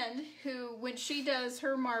friend who, when she does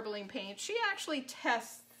her marbling paint, she actually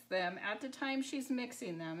tests them at the time she's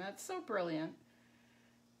mixing them. That's so brilliant.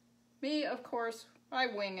 Me, of course, I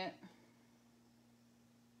wing it.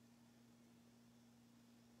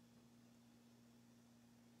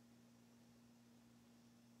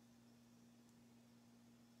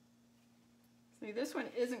 See, this one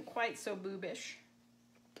isn't quite so boobish.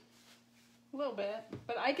 A little bit,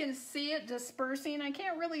 but I can see it dispersing. I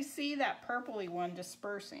can't really see that purpley one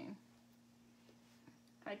dispersing.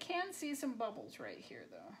 I can see some bubbles right here,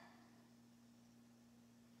 though.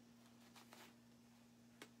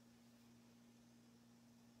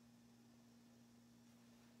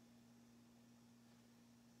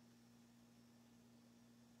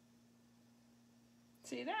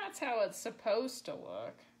 See, that's how it's supposed to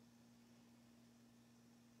look.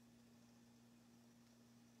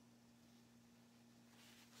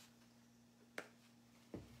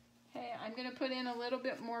 Okay, I'm going to put in a little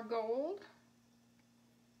bit more gold.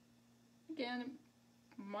 Again, it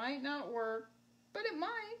might not work, but it might.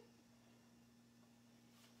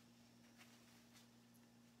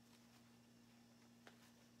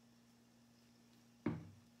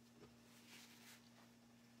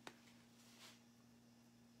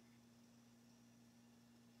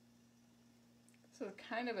 So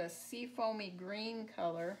kind of a seafoamy green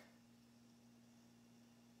color.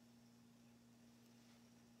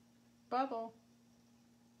 Bubble.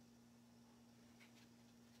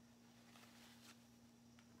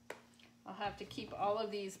 I'll have to keep all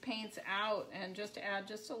of these paints out and just add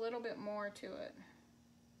just a little bit more to it.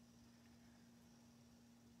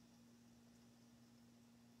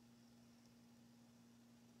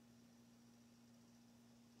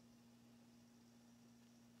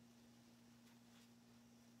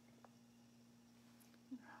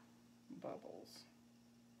 Bubbles.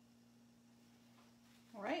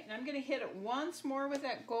 All right, and I'm going to hit it once more with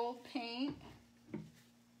that gold paint.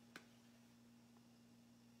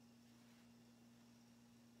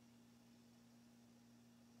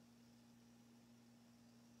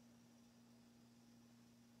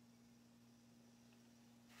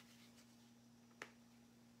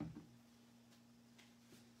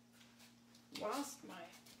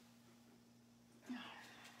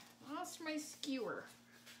 skewer.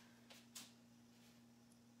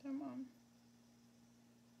 Come on.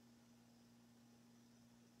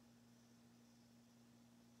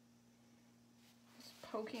 Just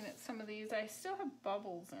poking at some of these. I still have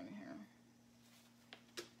bubbles in here.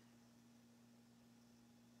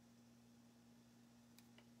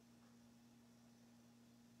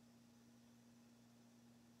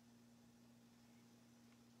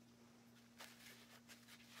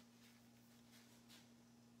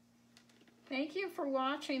 Thank you for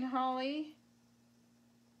watching, Holly.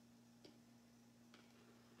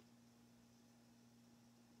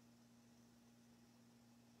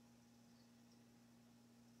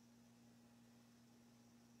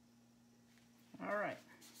 All right.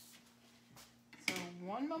 So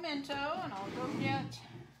one memento, and I'll go get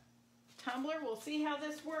tumbler. We'll see how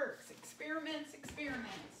this works. Experiments, experiments.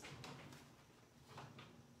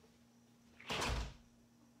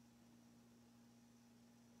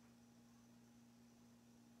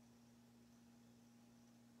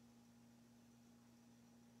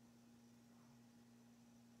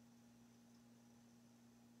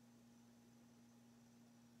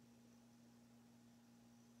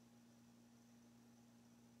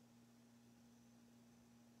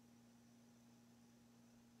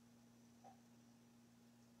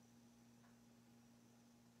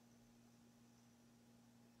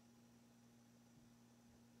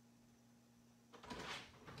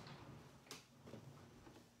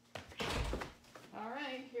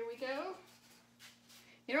 Here we go.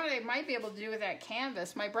 You know what I might be able to do with that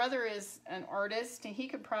canvas? My brother is an artist, and he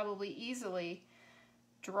could probably easily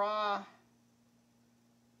draw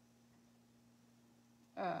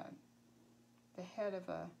the head of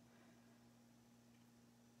a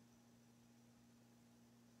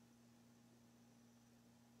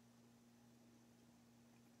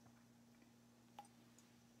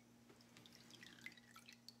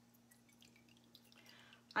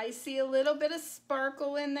I see a little bit of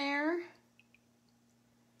sparkle in there.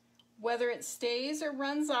 Whether it stays or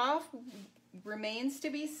runs off remains to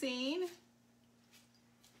be seen.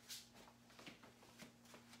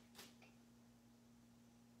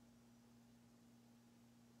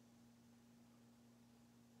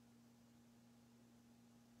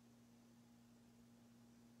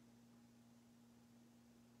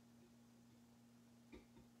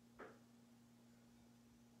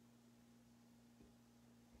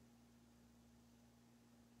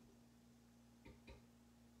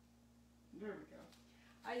 There we go.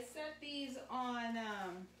 I set these on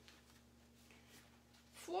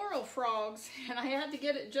floral frogs, and I had to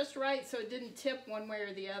get it just right so it didn't tip one way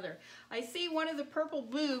or the other. I see one of the purple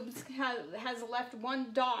boobs has left one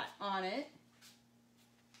dot on it.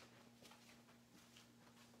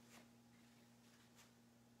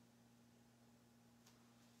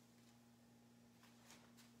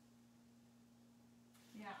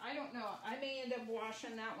 Yeah, I don't know. I may end up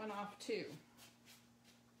washing that one off too.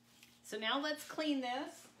 So now let's clean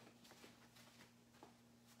this.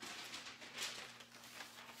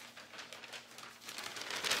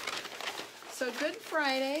 So Good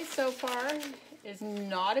Friday so far is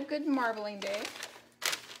not a good marbling day.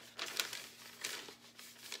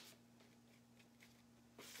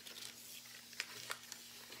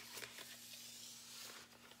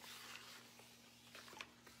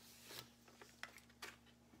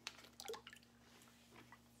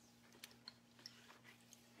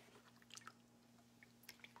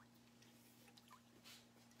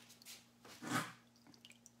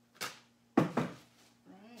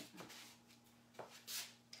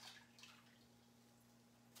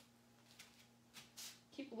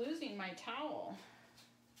 Losing my towel.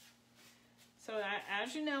 So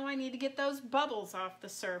as you know, I need to get those bubbles off the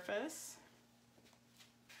surface.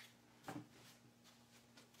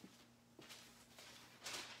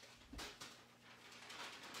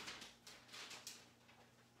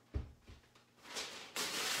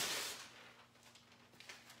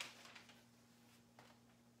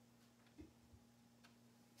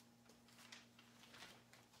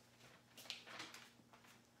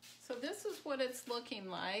 So this is what it's looking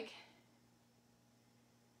like.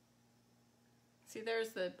 See,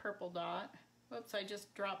 there's the purple dot. Whoops, I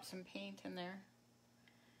just dropped some paint in there.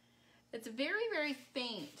 It's very, very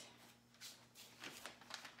faint.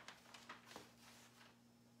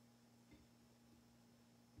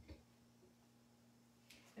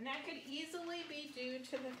 And that could easily be due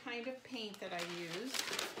to the kind of paint that I use.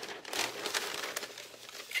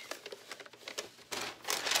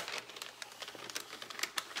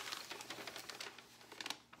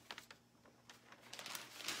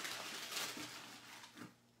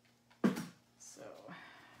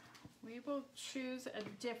 We will choose a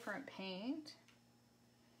different paint.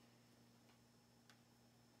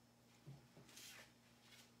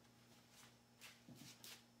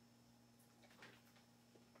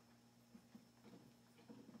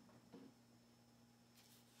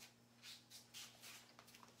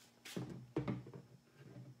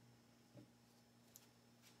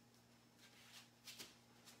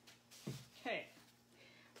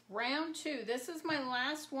 round 2. This is my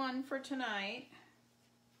last one for tonight.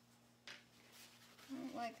 I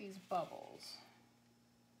don't like these bubbles.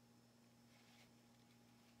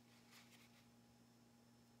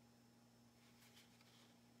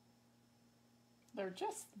 They're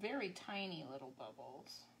just very tiny little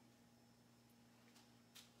bubbles.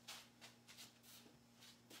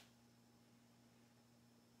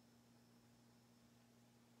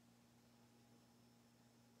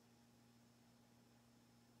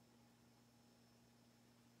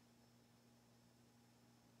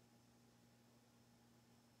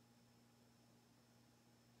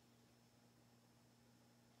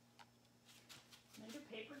 Need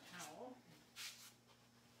a paper towel.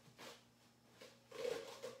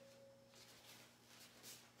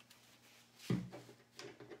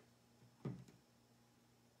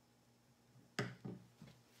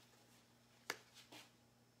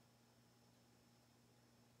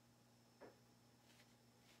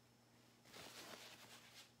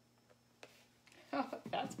 Oh,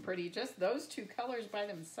 that's pretty. Just those two colors by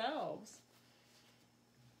themselves.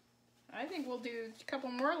 I think we'll do a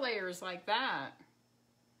couple more layers like that.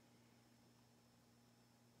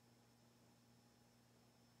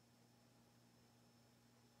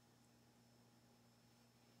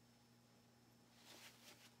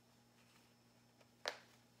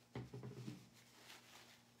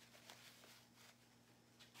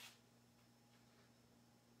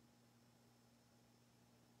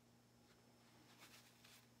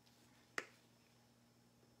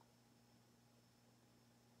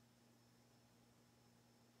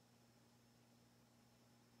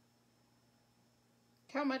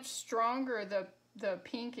 How much stronger the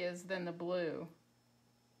pink is than the blue.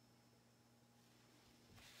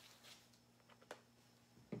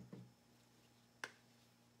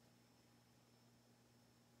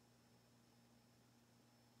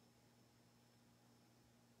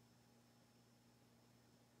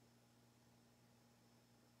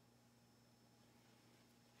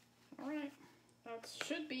 All right, that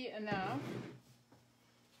should be enough.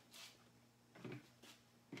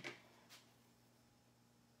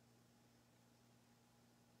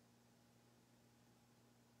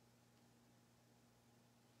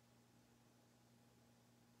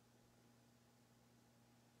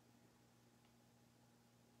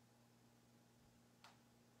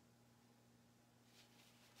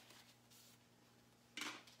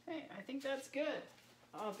 Okay, I think that's good.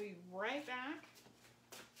 I'll be right back.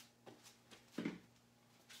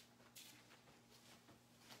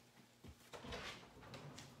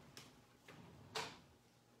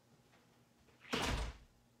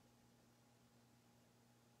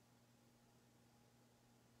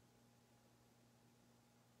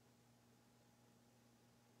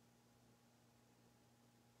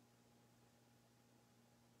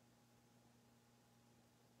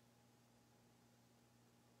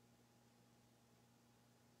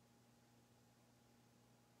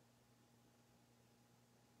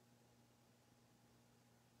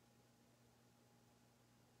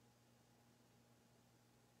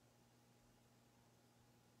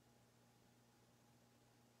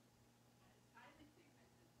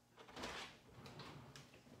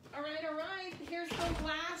 All right, here's the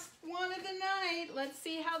last one of the night. Let's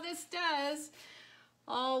see how this does.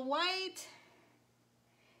 All white.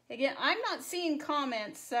 Again, I'm not seeing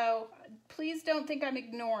comments, so please don't think I'm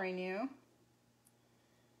ignoring you.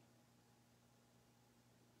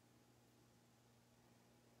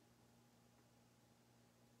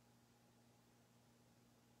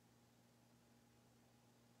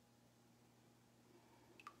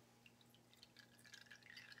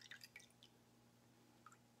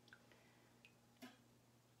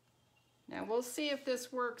 Now we'll see if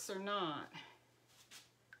this works or not.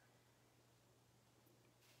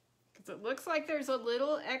 Because it looks like there's a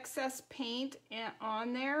little excess paint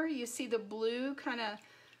on there. You see the blue kind of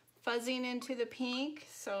fuzzing into the pink.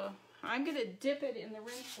 So I'm going to dip it in the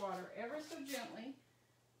rinse water ever so gently.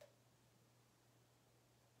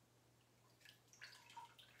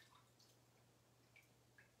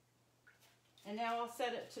 And now I'll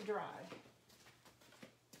set it to dry.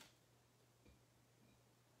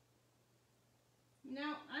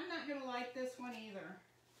 No, I'm not going to like this one either.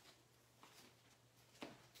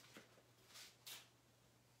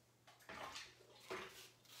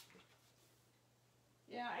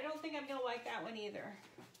 Yeah, I don't think I'm going to like that one either.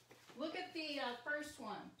 Look at the first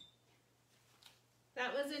one.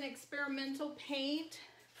 That was an experimental paint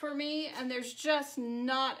for me, and there's just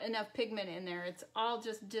not enough pigment in there. It's all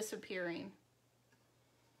just disappearing.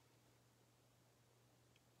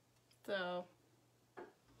 So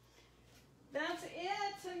that's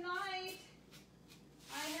it tonight.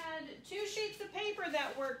 I I had 2 sheets of paper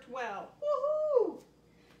that worked well. Woohoo!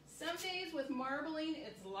 Some days with marbling,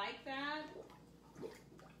 it's like that.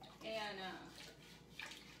 And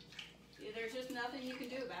there's just nothing you can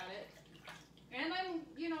do about it. And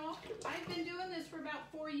I've been doing this for about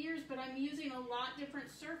 4 years, but I'm using a lot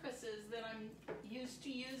different surfaces that I'm used to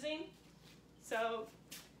using. So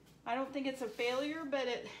I don't think it's a failure, but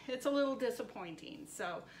it's a little disappointing.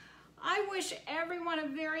 So I wish everyone a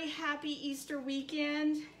very happy Easter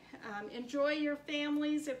weekend. Enjoy your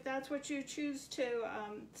families if that's what you choose to,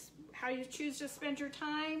 how you choose to spend your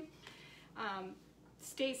time.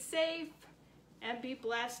 Stay safe and be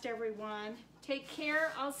blessed, everyone. Take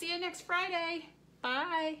care. I'll see you next Friday.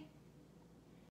 Bye.